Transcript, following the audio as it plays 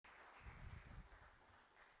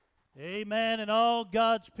Amen. And all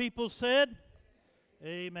God's people said,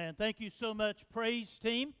 amen. Thank you so much, praise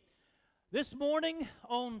team. This morning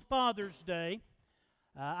on Father's Day,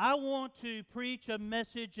 I want to preach a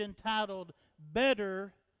message entitled,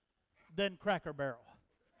 Better Than Cracker Barrel.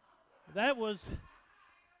 That was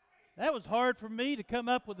hard for me to come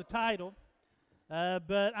up with a title,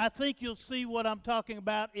 but I think you'll see what I'm talking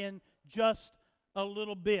about in just a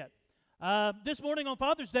little bit. This morning on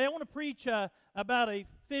Father's Day, I want to preach about a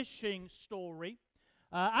fishing story.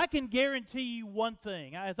 I can guarantee you one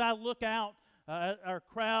thing. As I look out at our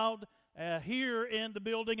crowd here in the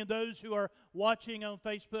building and those who are watching on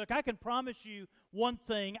Facebook, I can promise you one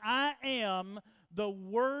thing. I am the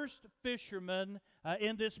worst fisherman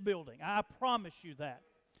in this building. I promise you that.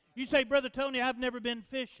 You say, Brother Tony, I've never been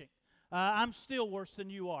fishing. I'm still worse than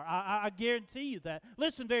you are. I guarantee you that.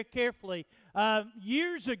 Listen very carefully.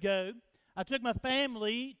 Years ago, I took my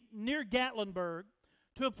family near Gatlinburg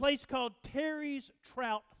to a place called Terry's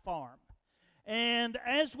Trout Farm. And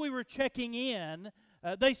as we were checking in,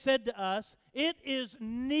 they said to us, it is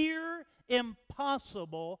near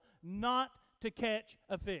impossible not to catch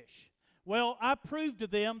a fish. Well, I proved to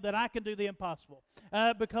them that I can do the impossible.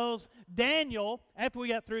 Because Daniel, after we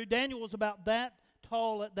got through, Daniel was about that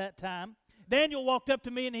tall at that time. Daniel walked up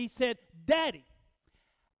to me and he said, Daddy,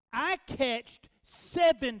 I catched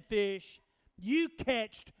 7 fish, you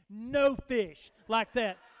catched no fish, like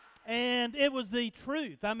that. And it was the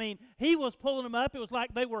truth. I mean, he was pulling them up. It was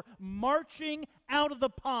like they were marching out of the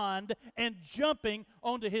pond and jumping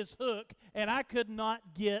onto his hook, and I could not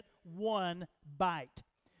get one bite.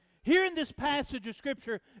 Here in this passage of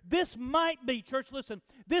Scripture, this might be, church, listen,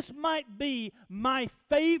 this might be my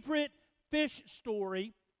favorite fish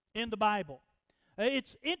story in the Bible.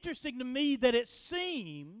 It's interesting to me that it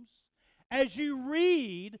seems, as you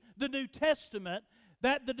read the New Testament,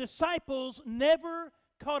 that the disciples never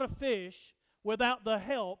caught a fish without the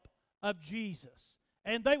help of Jesus.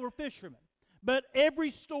 And they were fishermen. But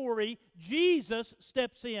every story, Jesus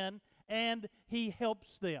steps in and he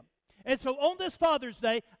helps them. And so on this Father's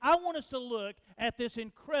Day, I want us to look at this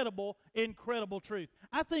incredible, incredible truth.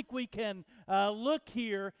 I think we can look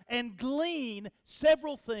here and glean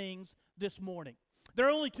several things this morning. There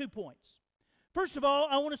are only 2 points. First of all,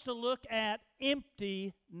 I want us to look at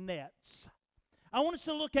empty nets. I want us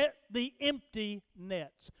to look at the empty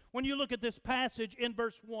nets. When you look at this passage in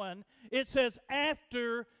verse 1, it says,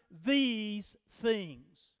 after these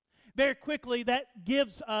things. Very quickly, that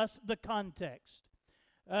gives us the context.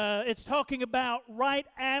 It's talking about right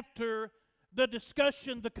after the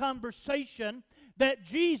discussion, the conversation that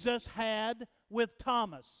Jesus had with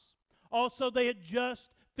Thomas. Also, they had just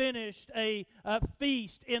finished a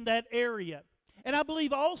feast in that area. And I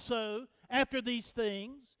believe also, after these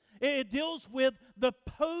things, it deals with the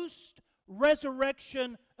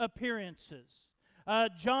post-resurrection appearances.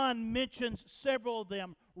 John mentions several of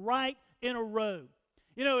them right in a row.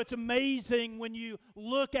 You know, it's amazing when you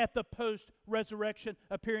look at the post-resurrection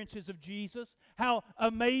appearances of Jesus, how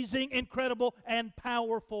amazing, incredible, and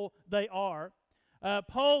powerful they are.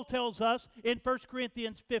 Paul tells us in 1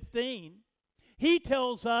 Corinthians 15, he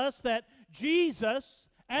tells us that Jesus,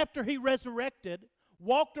 after he resurrected,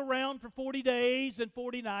 walked around for 40 days and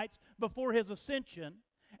 40 nights before his ascension,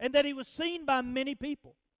 and that he was seen by many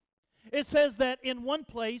people. It says that in one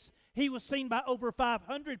place, he was seen by over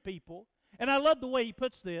 500 people, and I love the way he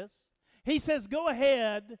puts this. He says, go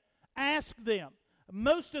ahead, ask them.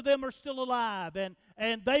 Most of them are still alive,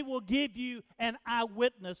 and they will give you an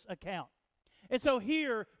eyewitness account. And so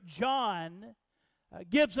here, John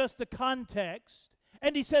gives us the context,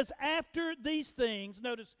 and he says, after these things,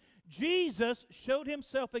 notice, Jesus showed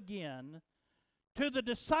himself again to the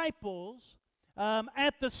disciples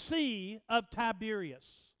at the Sea of Tiberias.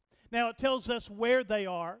 Now, it tells us where they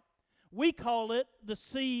are. We call it the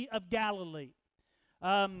Sea of Galilee.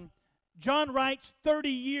 John writes 30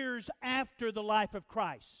 years after the life of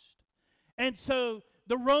Christ. And so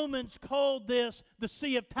the Romans called this the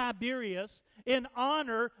Sea of Tiberias in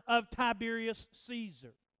honor of Tiberius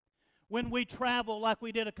Caesar. When we travel, like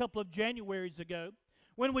we did a couple of Januaries ago,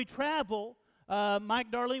 when we travel,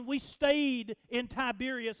 Mike Darling, we stayed in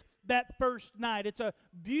Tiberias that first night. It's a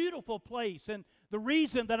beautiful place, and the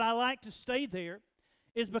reason that I like to stay there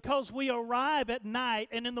is because we arrive at night,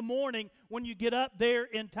 and in the morning, when you get up there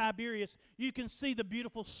in Tiberias, you can see the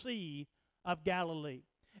beautiful Sea of Galilee.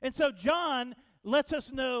 And so John lets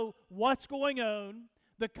us know what's going on,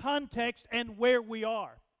 the context, and where we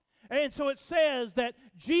are. And so it says that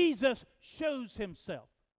Jesus shows himself.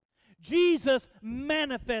 Jesus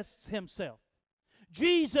manifests himself.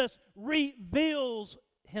 Jesus reveals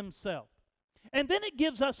himself. And then it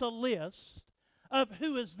gives us a list of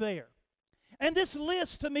who is there. And this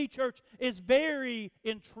list to me, church, is very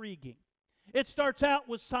intriguing. It starts out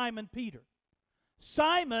with Simon Peter.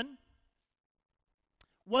 Simon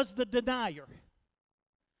was the denier.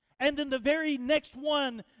 And then the very next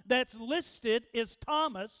one that's listed is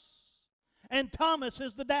Thomas, and Thomas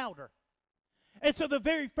is the doubter. And so the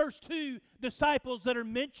very first two disciples that are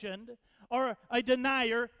mentioned are a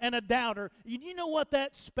denier and a doubter. You know what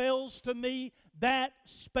that spells to me? That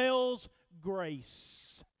spells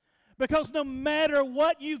grace. Because no matter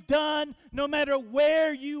what you've done, no matter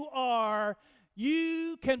where you are,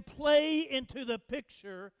 you can play into the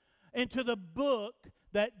picture, into the book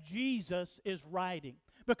that Jesus is writing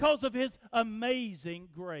because of His amazing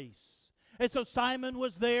grace. And so Simon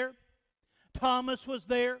was there. Thomas was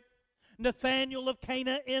there. Nathanael of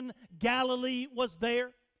Cana in Galilee was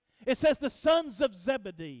there. It says the sons of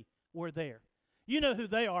Zebedee were there. You know who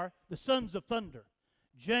they are, the sons of thunder,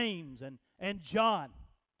 James and John.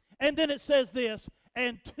 And then it says this,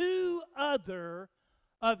 and two other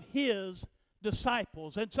of His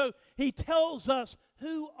disciples. And so He tells us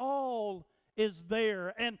who all is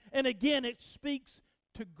there. And again, it speaks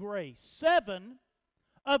to grace. 7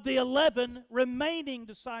 of the 11 remaining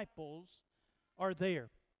disciples are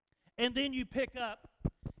there. And then you pick up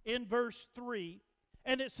in verse 3,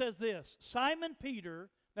 and it says this, Simon Peter,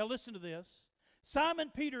 now listen to this,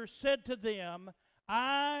 Simon Peter said to them,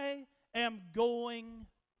 I am going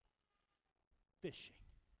fishing.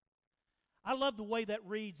 I love the way that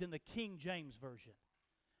reads in the King James Version.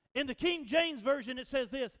 In the King James Version, it says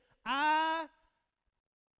this, I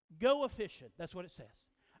go a-fishing. That's what it says.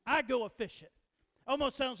 I go a-fishing.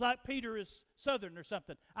 Almost sounds like Peter is Southern or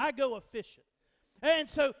something. I go a-fishing. And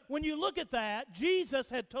so when you look at that, Jesus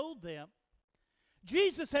had told them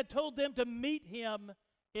to meet Him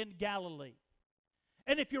in Galilee.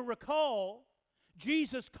 And if you recall,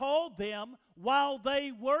 Jesus called them while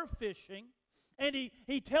they were fishing, and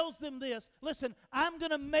he tells them this, listen, I'm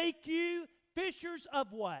going to make you fishers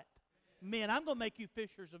of what? Men. I'm going to make you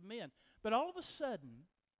fishers of men. But all of a sudden,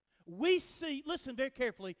 we see, listen very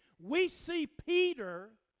carefully, we see Peter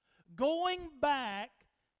going back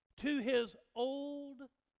to his old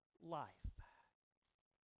life.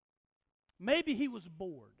 Maybe he was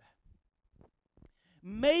bored.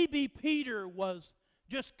 Maybe Peter was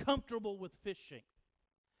just comfortable with fishing.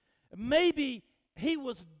 Maybe he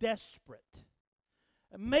was desperate.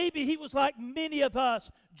 Maybe he was like many of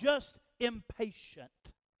us, just impatient.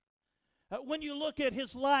 When you look at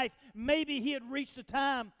his life, maybe he had reached a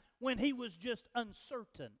time when he was just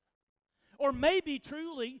uncertain. Or maybe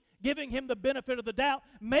truly, giving him the benefit of the doubt,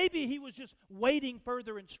 maybe he was just waiting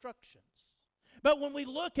further instructions. But when we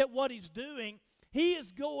look at what he's doing, he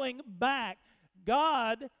is going back.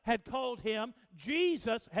 God had called him,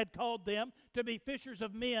 Jesus had called them to be fishers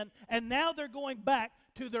of men, and now they're going back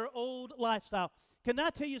to their old lifestyle. Can I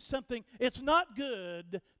tell you something? It's not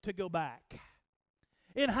good to go back.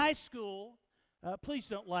 In high school, please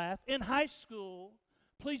don't laugh. In high school,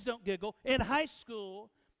 please don't giggle. In high school,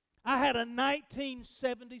 I had a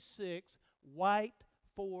 1976 white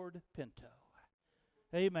Ford Pinto.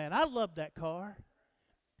 Amen. I loved that car.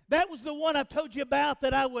 That was the one I've told you about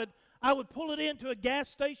that I would pull it into a gas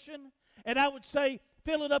station and I would say,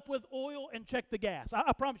 fill it up with oil and check the gas.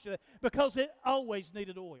 I promise you that, because it always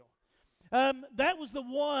needed oil. That was the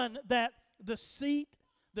one that the seat,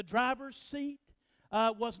 the driver's seat,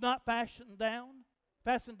 was not fastened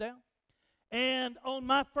down. And on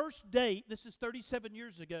my first date, this is 37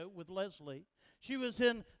 years ago with Leslie, she was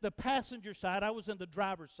in the passenger side. I was in the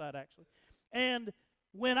driver's side, actually. And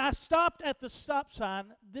when I stopped at the stop sign,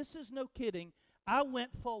 this is no kidding, I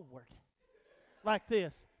went forward like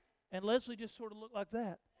this. And Leslie just sort of looked like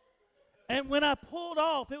that. And when I pulled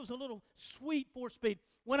off, it was a little sweet 4-speed.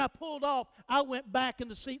 When I pulled off, I went back in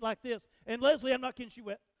the seat like this. And Leslie, I'm not kidding, she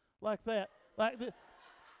went like that. Like this.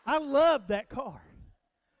 I loved that car.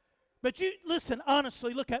 But you, listen,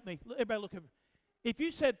 honestly, look at me. Everybody look at me. If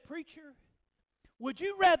you said, preacher, would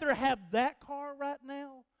you rather have that car right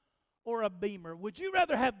now or a Beamer? Would you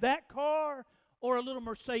rather have that car or a little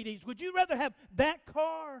Mercedes? Would you rather have that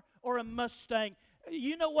car or a Mustang?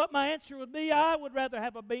 You know what my answer would be? I would rather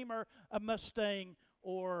have a Beamer, a Mustang,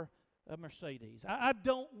 or a Mercedes. I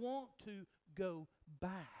don't want to go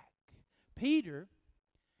back. Peter,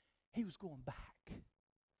 he was going back.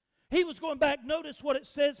 He was going back. Notice what it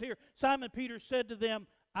says here. Simon Peter said to them,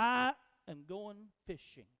 I am going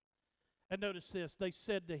fishing. And notice this. They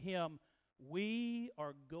said to him, we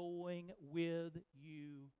are going with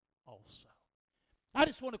you also. I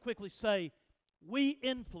just want to quickly say, we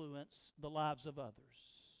influence the lives of others.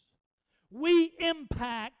 We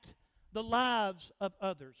impact the lives of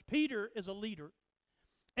others. Peter is a leader.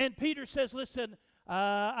 And Peter says, listen,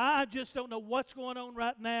 I just don't know what's going on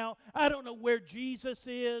right now. I don't know where Jesus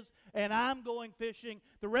is, and I'm going fishing.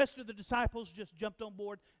 The rest of the disciples just jumped on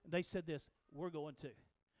board, and they said this, we're going too.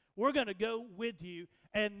 We're going to go with you.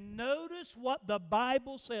 And notice what the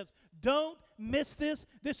Bible says. Don't miss this.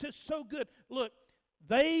 This is so good. Look,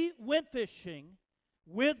 they went fishing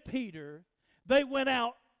with Peter. They went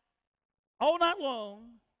out all night long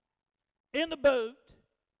in the boat,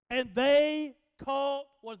 and they caught,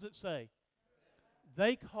 what does it say?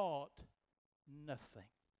 They caught nothing.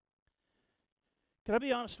 Can I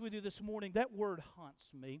be honest with you this morning? That word haunts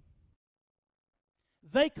me.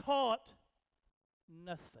 They caught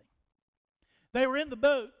nothing. They were in the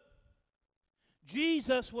boat.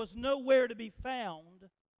 Jesus was nowhere to be found,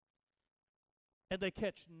 and they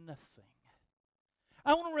catch nothing.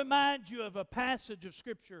 I want to remind you of a passage of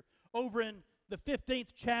Scripture over in the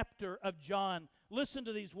 15th chapter of John. Listen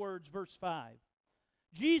to these words, verse 5.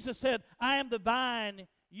 Jesus said, I am the vine,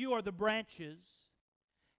 you are the branches.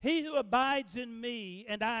 He who abides in me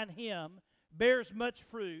and I in him bears much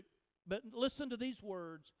fruit. But listen to these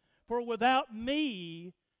words. For without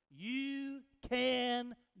me, you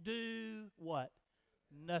can do what?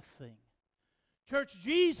 Nothing. Church,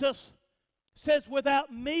 Jesus says,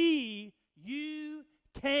 without me, you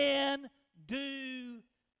can do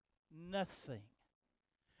nothing.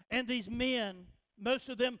 And these men, most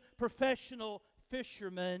of them professional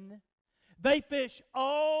fishermen, they fish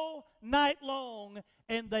all night long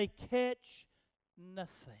and they catch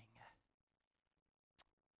nothing.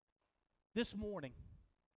 This morning,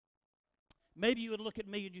 maybe you would look at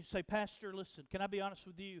me and you say, Pastor, listen, can I be honest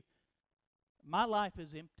with you? My life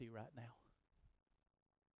is empty right now.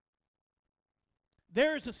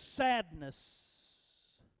 There is a sadness.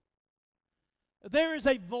 There is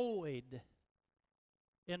a void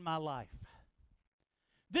in my life.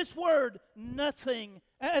 This word, nothing,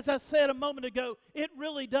 as I said a moment ago, it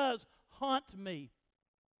really does haunt me.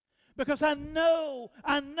 Because I know,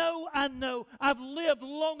 I've lived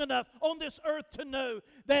long enough on this earth to know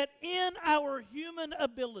that in our human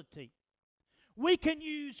ability, we can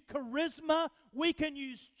use charisma, we can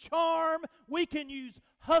use charm, we can use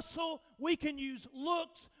hustle, we can use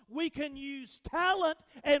looks, we can use talent,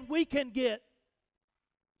 and we can get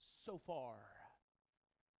so far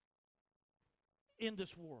in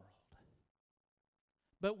this world.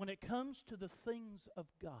 But when it comes to the things of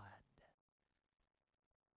God,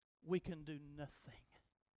 we can do nothing.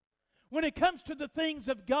 When it comes to the things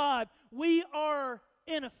of God, we are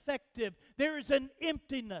ineffective. There is an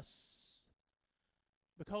emptiness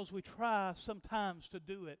because we try sometimes to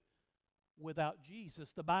do it without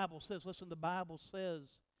Jesus. The Bible says, listen, the Bible says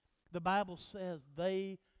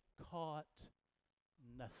they caught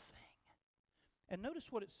nothing. And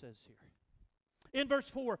notice what it says here. In verse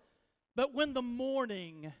 4, but when the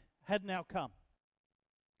morning had now come,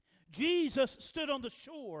 Jesus stood on the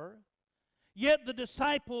shore, yet the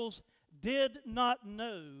disciples did not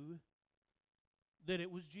know that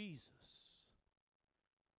it was Jesus.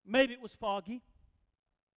 Maybe it was foggy.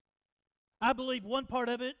 I believe one part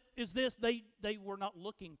of it is this, they were not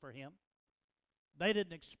looking for him. They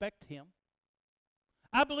didn't expect him.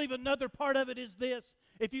 I believe another part of it is this.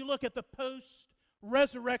 If you look at the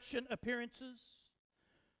post-resurrection appearances,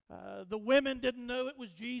 the women didn't know it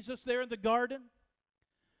was Jesus there in the garden.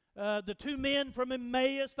 The two men from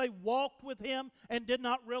Emmaus, they walked with him and did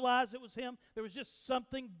not realize it was him. There was just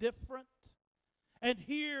something different. And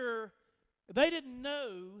here, they didn't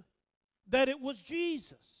know that it was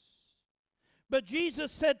Jesus. But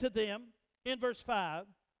Jesus said to them in verse 5,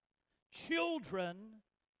 children,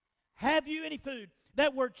 have you any food?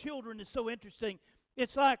 That word children is so interesting.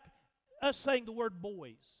 It's like us saying the word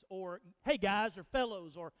boys, or hey guys, or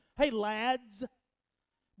fellows, or hey lads.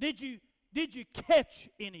 Did you catch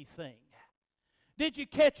anything? Did you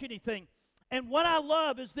catch anything? And what I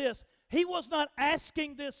love is this. He was not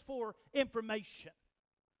asking this for information.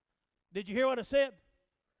 Did you hear what I said?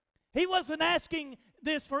 He wasn't asking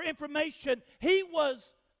this for information. He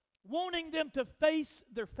was wanting them to face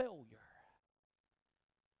their failure.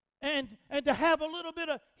 And to have a little bit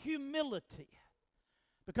of humility.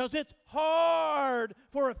 Because it's hard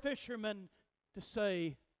for a fisherman to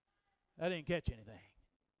say, I didn't catch anything.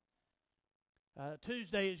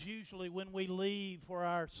 Tuesday is usually when we leave for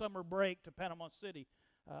our summer break to Panama City.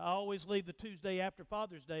 I always leave the Tuesday after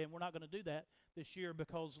Father's Day, and we're not going to do that this year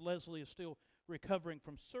because Leslie is still recovering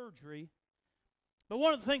from surgery. But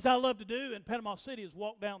one of the things I love to do in Panama City is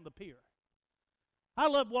walk down the pier. I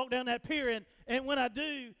love to walk down that pier, and when I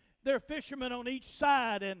do, there are fishermen on each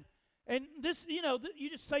side, and this, you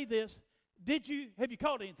just say this, have you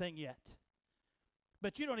caught anything yet?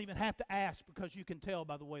 But you don't even have to ask because you can tell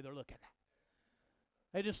by the way they're looking.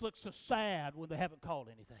 They just look so sad when they haven't caught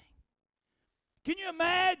anything. Can you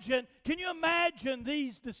imagine? Can you imagine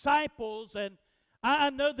these disciples? And I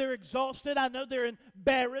know they're exhausted. I know they're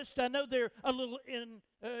embarrassed. I know they're a little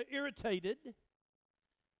irritated.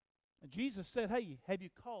 And Jesus said, "Hey, have you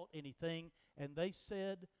caught anything?" And they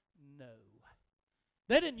said, "No."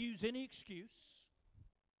 They didn't use any excuse.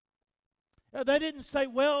 They didn't say,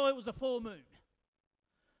 "Well, it was a full moon,"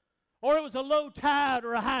 or it was a low tide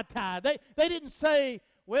or a high tide. They didn't say,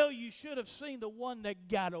 "Well, you should have seen the one that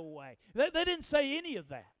got away." They didn't say any of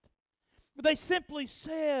that. They simply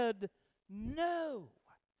said, "No."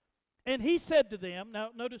 And he said to them, now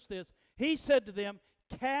notice this, he said to them,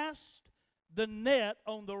 "Cast the net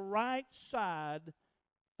on the right side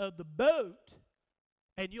of the boat,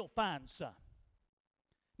 and you'll find some."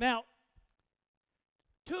 Now,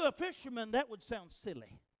 to a fisherman, that would sound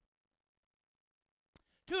silly.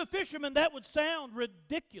 To a fisherman, that would sound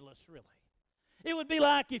ridiculous, really. It would be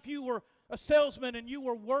like if you were a salesman and you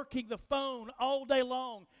were working the phone all day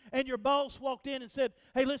long and your boss walked in and said,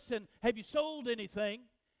 "Hey, listen, have you sold anything?"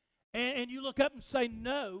 And you look up and say,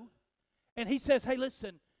 "No." And he says, "Hey,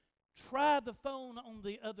 listen, try the phone on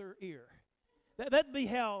the other ear." That'd be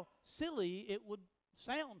how silly it would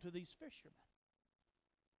sound to these fishermen.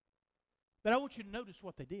 But I want you to notice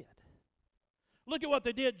what they did. Look at what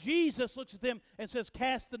they did. Jesus looks at them and says,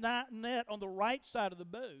 "Cast the net on the right side of the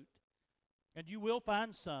boat, and you will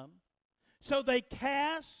find some." So they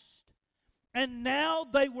cast, and now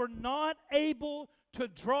they were not able to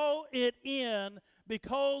draw it in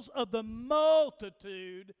because of the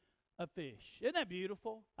multitude of fish. Isn't that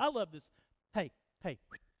beautiful? I love this. Hey,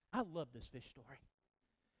 I love this fish story.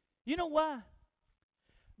 You know why?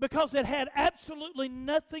 Because it had absolutely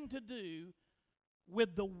nothing to do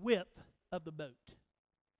with the width of the boat.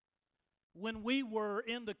 When we were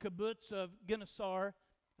in the kibbutz of Gennesar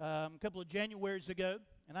a couple of Januaries ago,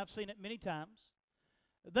 and I've seen it many times,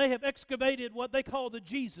 they have excavated what they call the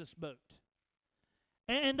Jesus boat.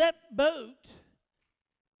 And that boat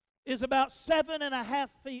is about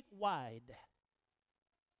 7.5 feet wide.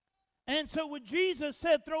 And so when Jesus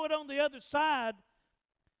said, "Throw it on the other side,"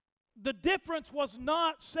 the difference was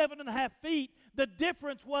not 7.5 feet. The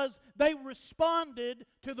difference was they responded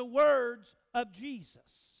to the words of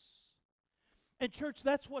Jesus. And church,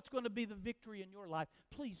 that's what's going to be the victory in your life.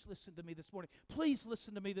 Please listen to me this morning. Please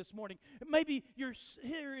listen to me this morning. Maybe you're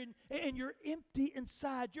here and you're empty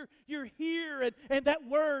inside. You're here and that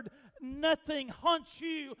word, nothing, haunts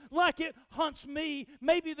you like it haunts me.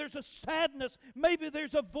 Maybe there's a sadness. Maybe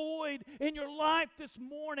there's a void in your life this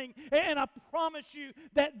morning. And I promise you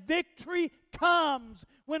that victory comes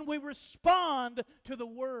when we respond to the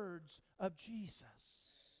words of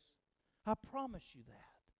Jesus. I promise you that.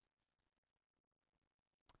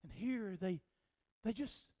 And here they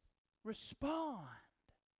just respond.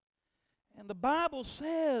 And the Bible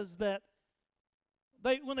says that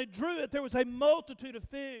when they drew it, there was a multitude of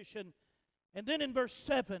fish. And then in verse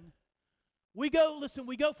 7, we go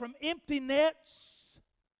from empty nets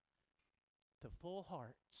to full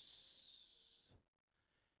hearts.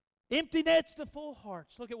 Empty nets to full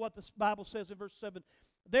hearts. Look at what the Bible says in verse 7.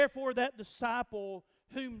 "Therefore that disciple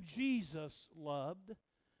whom Jesus loved,"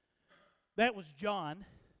 that was John.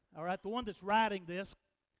 All right, the one that's writing this,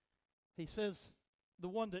 he says, the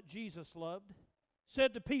one that Jesus loved,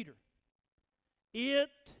 said to Peter,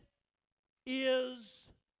 "It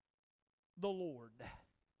is the Lord."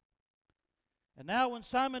 And now when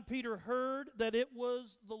Simon Peter heard that it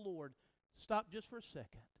was the Lord, stop just for a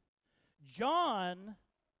second. John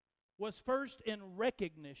was first in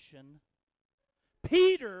recognition.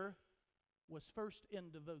 Peter was first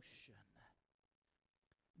in devotion.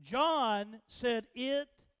 John said,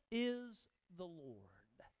 "It is the Lord."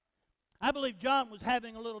 I believe John was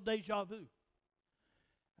having a little deja vu.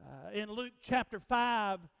 In Luke chapter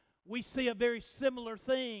 5, we see a very similar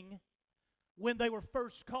thing when they were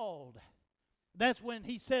first called. That's when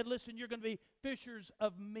he said, "Listen, you're going to be fishers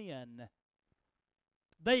of men."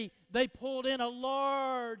 They pulled in a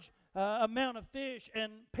large amount of fish,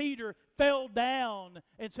 and Peter fell down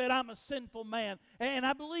and said, "I'm a sinful man." And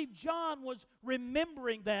I believe John was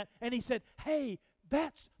remembering that, and he said, "Hey,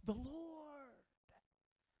 that's the Lord."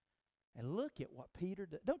 And look at what Peter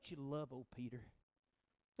does. Don't you love old Peter?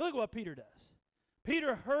 Look at what Peter does.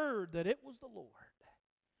 Peter heard that it was the Lord,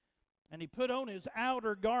 and he put on his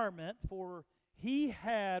outer garment, for he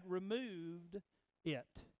had removed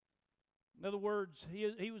it. In other words,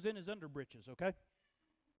 he was in his underbreeches, okay?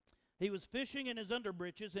 He was fishing in his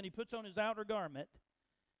underbreeches, and he puts on his outer garment,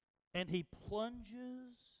 and he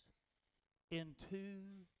plunges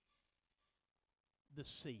into the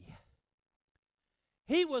sea.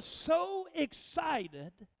 He was so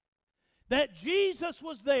excited that Jesus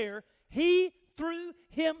was there, he threw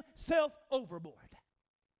himself overboard.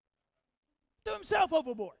 Threw himself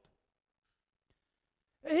overboard.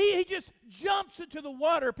 He just jumps into the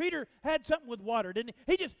water. Peter had something with water, didn't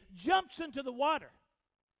he? He just jumps into the water.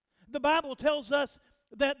 The Bible tells us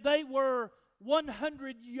that they were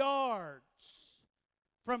 100 yards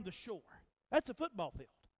from the shore. That's a football field.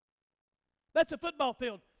 That's a football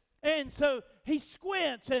field. And so he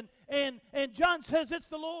squints, and John says it's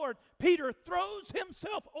the Lord. Peter throws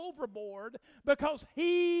himself overboard because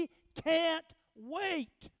he can't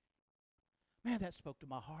wait. Man, that spoke to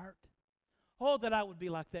my heart. Oh, that I would be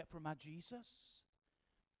like that for my Jesus.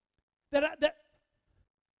 Are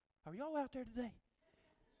y'all out there today?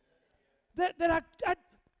 That I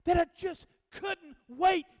just couldn't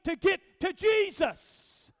wait to get to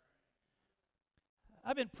Jesus.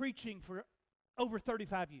 I've been preaching for over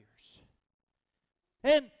 35 years.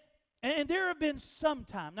 And there have been some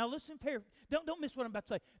time. Now listen fair. Don't miss what I'm about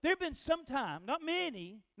to say. There have been some time, not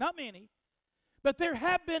many, but there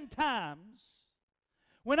have been times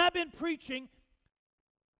when I've been preaching.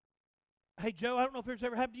 Hey Joe, I don't know if it's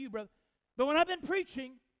ever happened to you, brother, but when I've been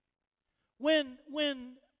preaching, when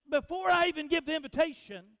before I even give the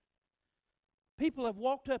invitation, people have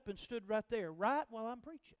walked up and stood right there, right while I'm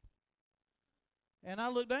preaching. And I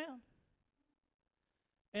look down,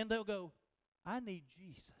 and they'll go, I need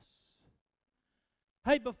Jesus.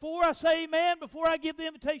 Hey, before I say amen, before I give the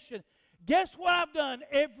invitation, guess what I've done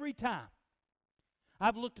every time?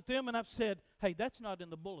 I've looked at them and I've said, hey, that's not in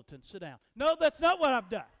the bulletin. Sit down. No, that's not what I've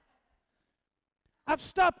done. I've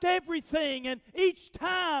stopped everything, and each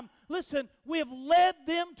time, listen, we have led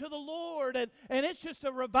them to the Lord, and it's just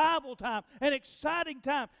a revival time, an exciting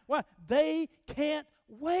time. Why? They can't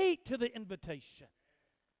wait to the invitation.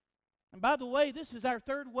 And by the way, this is our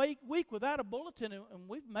third week without a bulletin, and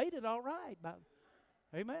we've made it all right.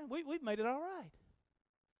 Amen. We've made it all right.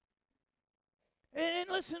 And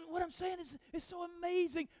listen, what I'm saying is so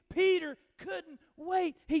amazing. Peter couldn't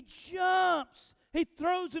wait. He jumps. He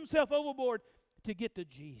throws himself overboard to get to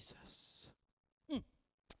Jesus.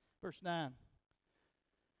 Verse 9.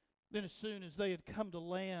 Then as soon as they had come to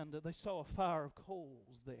land, they saw a fire of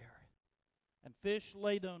coals there, and fish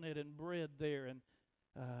laid on it, and bread there. And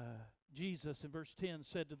Jesus, in verse 10,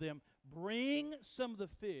 said to them, bring some of the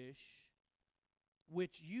fish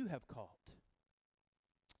which you have caught.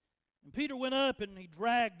 And Peter went up, and he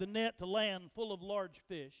dragged the net to land full of large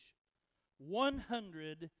fish,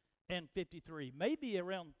 153, maybe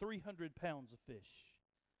around 300 pounds of fish.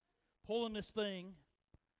 Pulling this thing,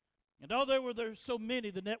 and although there were so many,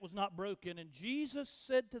 the net was not broken. And Jesus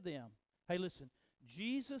said to them, hey, listen,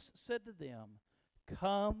 Jesus said to them,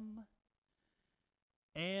 come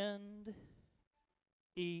and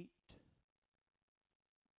eat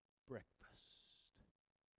breakfast.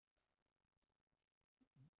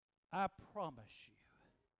 I promise you,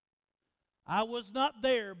 I was not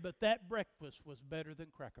there, but that breakfast was better than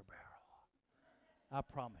Cracker Barrel. I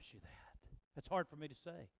promise you that. That's hard for me to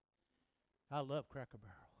say. I love Cracker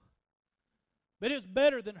Barrel. But it was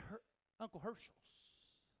better than Uncle Herschel's.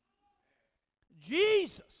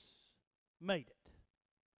 Jesus made it.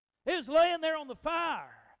 It was laying there on the fire.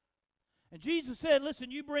 And Jesus said, listen,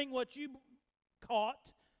 you bring what you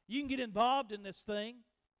caught. You can get involved in this thing.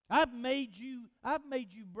 I've made you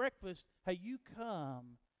breakfast. Hey, you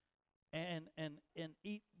come and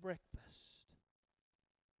eat breakfast.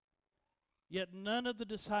 Yet none of the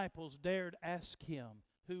disciples dared ask him,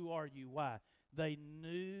 who are you? Why? They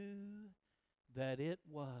knew that it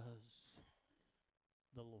was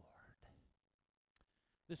the Lord.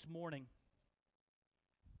 This morning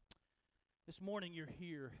you're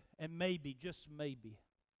here, and maybe, just maybe,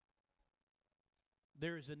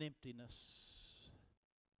 there is an emptiness.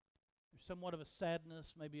 There's somewhat of a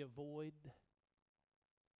sadness, maybe a void.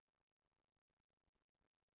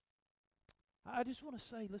 I just want to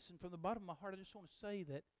say, listen, from the bottom of my heart, I just want to say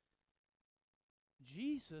that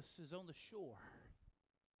Jesus is on the shore,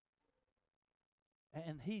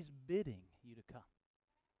 and He's bidding you to come.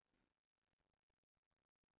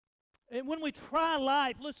 And when we try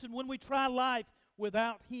life, listen, when we try life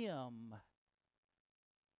without Him,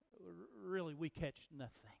 really we catch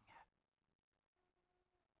nothing.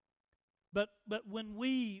 But when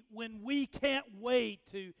we can't wait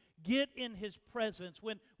to get in His presence,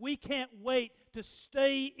 when we can't wait to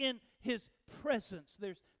stay in His presence,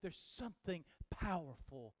 there's something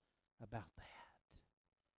powerful about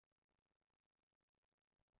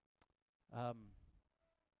that.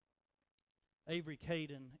 Avery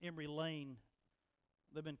Cade and Emery Lane,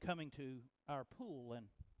 they've been coming to our pool, and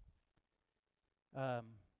um,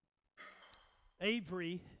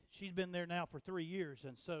 Avery, she's been there now for 3 years,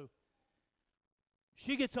 and so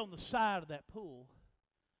she gets on the side of that pool,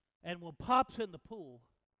 and when Pop's in the pool,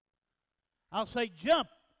 I'll say, "Jump,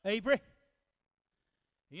 Avery."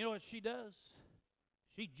 You know what she does?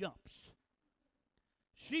 She jumps.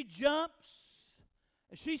 She jumps,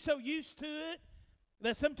 and she's so used to it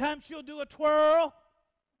that sometimes she'll do a twirl.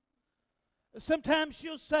 Sometimes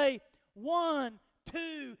she'll say 1,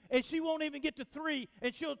 2, and she won't even get to 3,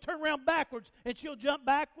 and she'll turn around backwards, and she'll jump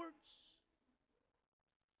backwards.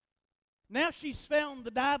 Now she's found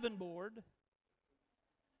the diving board,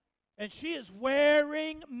 and she is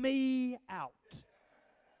wearing me out.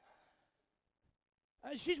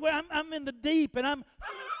 I'm in the deep, and I'm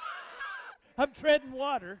treading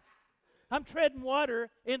water. I'm treading water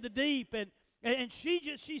in the deep, and she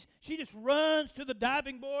just runs to the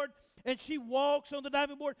diving board, and she walks on the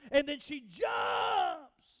diving board, and then she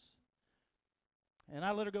jumps. And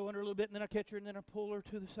I let her go under a little bit, and then I catch her, and then I pull her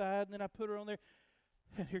to the side, and then I put her on there,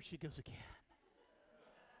 and here she goes again.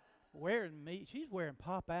 Wearing me. She's wearing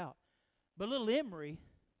Pop out. But little Emery,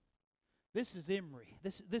 this is Emery.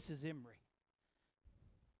 This is Emery.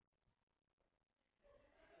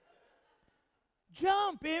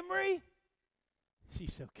 Jump, Emery.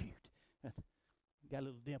 She's so cute. Got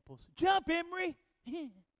little dimples. Jump, Emery.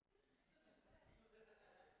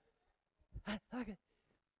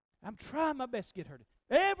 I'm trying my best to get her to.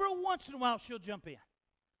 Every once in a while, she'll jump in.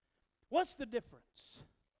 What's the difference?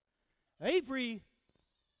 Avery,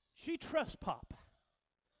 she trusts Pop.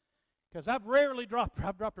 Because I've rarely dropped her.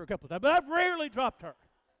 I've dropped her a couple of times, but I've rarely dropped her.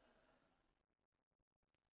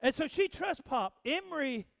 And so she trusts Pop.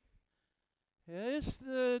 Emery,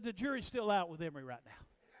 the jury's still out with Emery right now.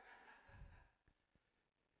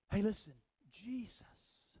 Hey, listen, Jesus,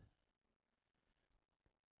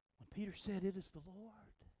 when Peter said, "It is the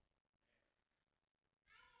Lord,"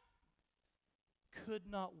 could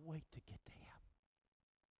not wait to get to him.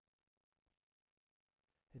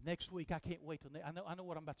 And next week, I can't wait till I know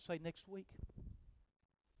what I'm about to say next week.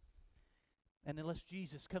 And unless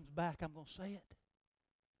Jesus comes back, I'm going to say it.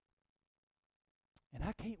 And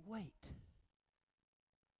I can't wait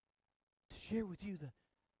to share with you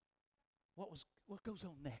what goes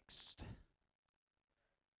on next.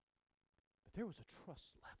 But there was a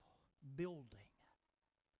trust level building,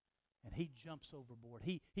 and he jumps overboard.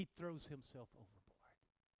 He throws himself overboard.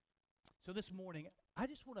 So this morning, I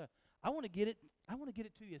want to get it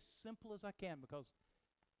to you as simple as I can, because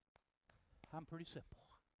I'm pretty simple.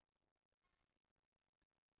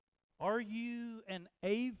 Are you an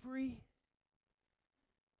Avery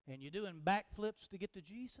and you're doing backflips to get to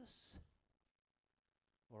Jesus?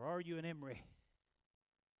 Or are you an Emery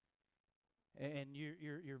and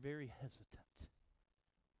you're very hesitant?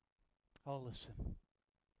 Oh, listen.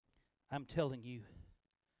 I'm telling you,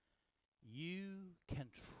 you can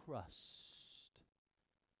trust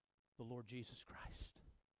the Lord Jesus Christ.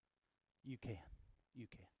 You can. You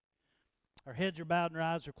can. Our heads are bowed and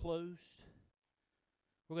our eyes are closed.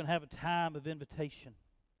 We're going to have a time of invitation.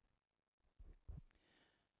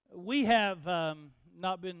 We have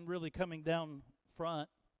not been really coming down front,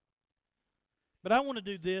 but I want to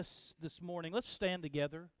do this morning. Let's stand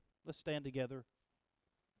together. Let's stand together.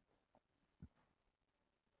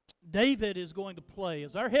 David is going to play.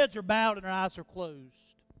 As our heads are bowed and our eyes are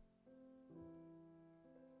closed,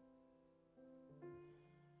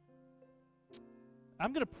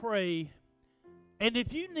 I'm going to pray. And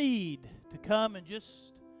if you need to come and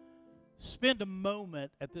just spend a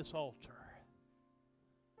moment at this altar,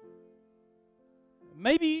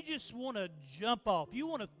 maybe you just want to jump off. You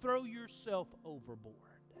want to throw yourself overboard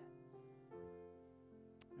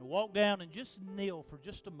and walk down and just kneel for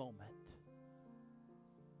just a moment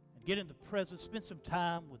and get in the presence, spend some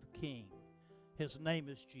time with the King. His name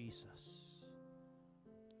is Jesus.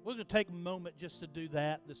 We're going to take a moment just to do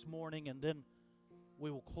that this morning, and then we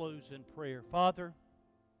will close in prayer. Father,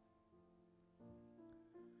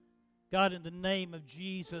 God, in the name of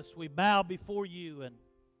Jesus, we bow before you, and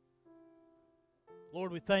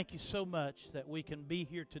Lord, we thank you so much that we can be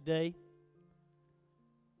here today.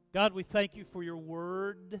 God, we thank you for your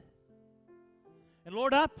word. And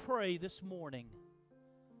Lord, I pray this morning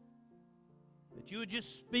that you would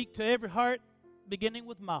just speak to every heart, beginning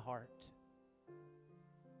with my heart.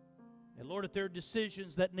 And Lord, if there are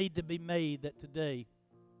decisions that need to be made, that today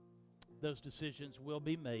those decisions will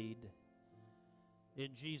be made.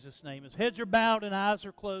 In Jesus' name. As heads are bowed and eyes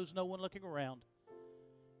are closed, no one looking around,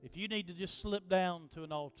 if you need to just slip down to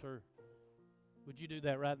an altar, would you do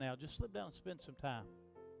that right now? Just slip down and spend some time.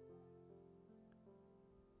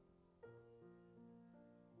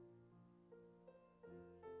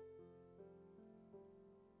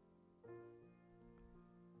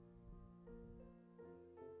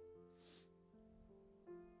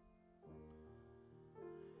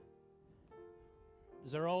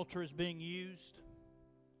 As our altar is being used,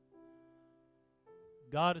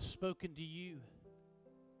 God has spoken to you.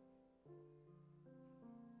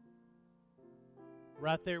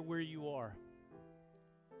 Right there where you are,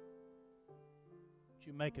 would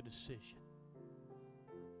you make a decision?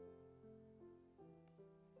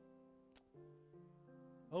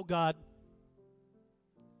 Oh God,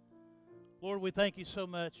 Lord, we thank you so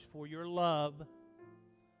much for your love.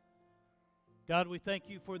 God, we thank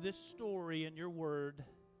you for this story and your word.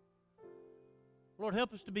 Lord,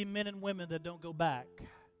 help us to be men and women that don't go back.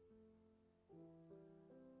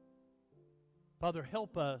 Father,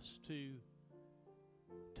 help us to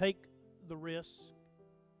take the risk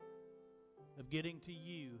of getting to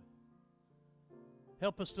you.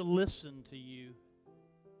 Help us to listen to you.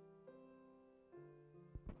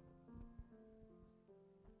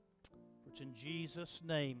 For it's in Jesus'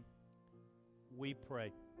 name we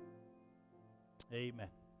pray. Amen.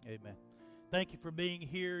 Amen. Thank you for being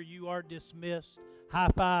here. You are dismissed.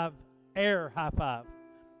 High five, air high five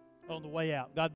on the way out. God